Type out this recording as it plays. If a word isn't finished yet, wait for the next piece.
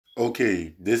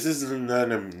Okay, this is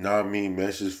another not me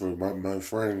message for my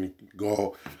friend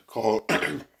called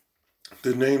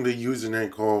the name the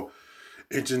username called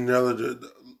Intelligent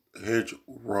Hedge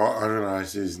Raw. I don't know how to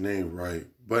say his name right.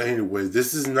 But anyway,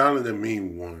 this is not the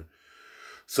mean one.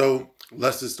 So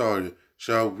let's get started.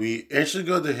 Shall we? Actually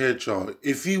go the hedgehog.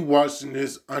 If you watching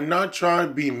this, I'm not trying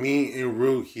to be mean and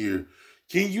rude here.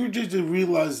 Can you just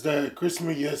realize that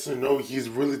Christmas yes or no, he's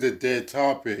really the dead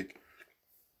topic?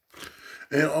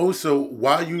 And also,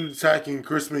 why you attacking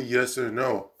Christmas? Yes or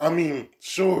no? I mean,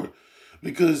 sure,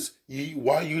 because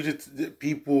why you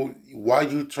people? Why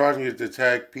you trying to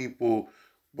attack people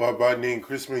by name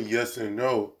Christmas? Yes or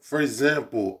no? For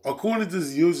example, according to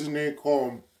this username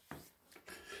called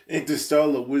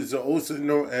Interstellar, which is also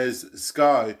known as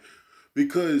Sky,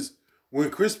 because when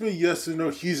Christmas Yes or No,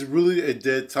 he's really a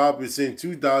dead topic in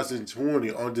 2020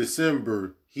 on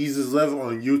December. He's 11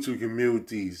 on YouTube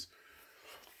communities.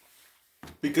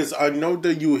 Because I know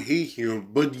that you hate him,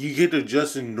 but you get to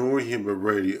just ignore him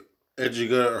already. And you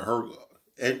got her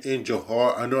and in your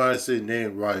heart. I know I said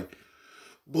name right.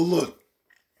 But look,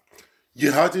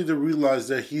 you have to realize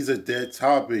that he's a dead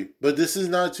topic. But this is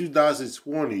not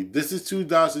 2020. This is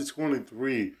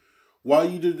 2023. Why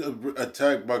you did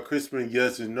attack by Christmas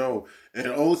yes and no?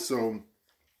 And also,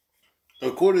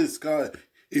 according to Scott,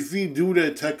 if you do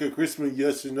that attack of Christmas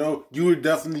yes or no, you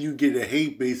get a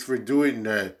hate base for doing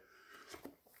that.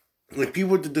 Like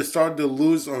people to start to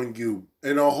lose on you,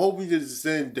 and I hope you just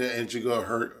saying that Angel got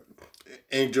hurt,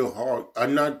 Angel Hawk.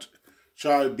 I'm not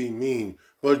trying to be mean,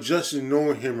 but just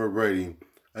knowing him already,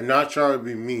 I'm not trying to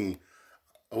be mean.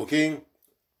 Okay,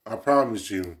 I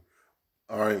promise you.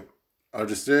 All right,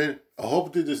 understand? I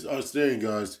hope that this understand,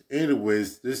 guys.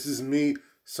 Anyways, this is me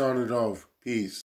signing off. Peace.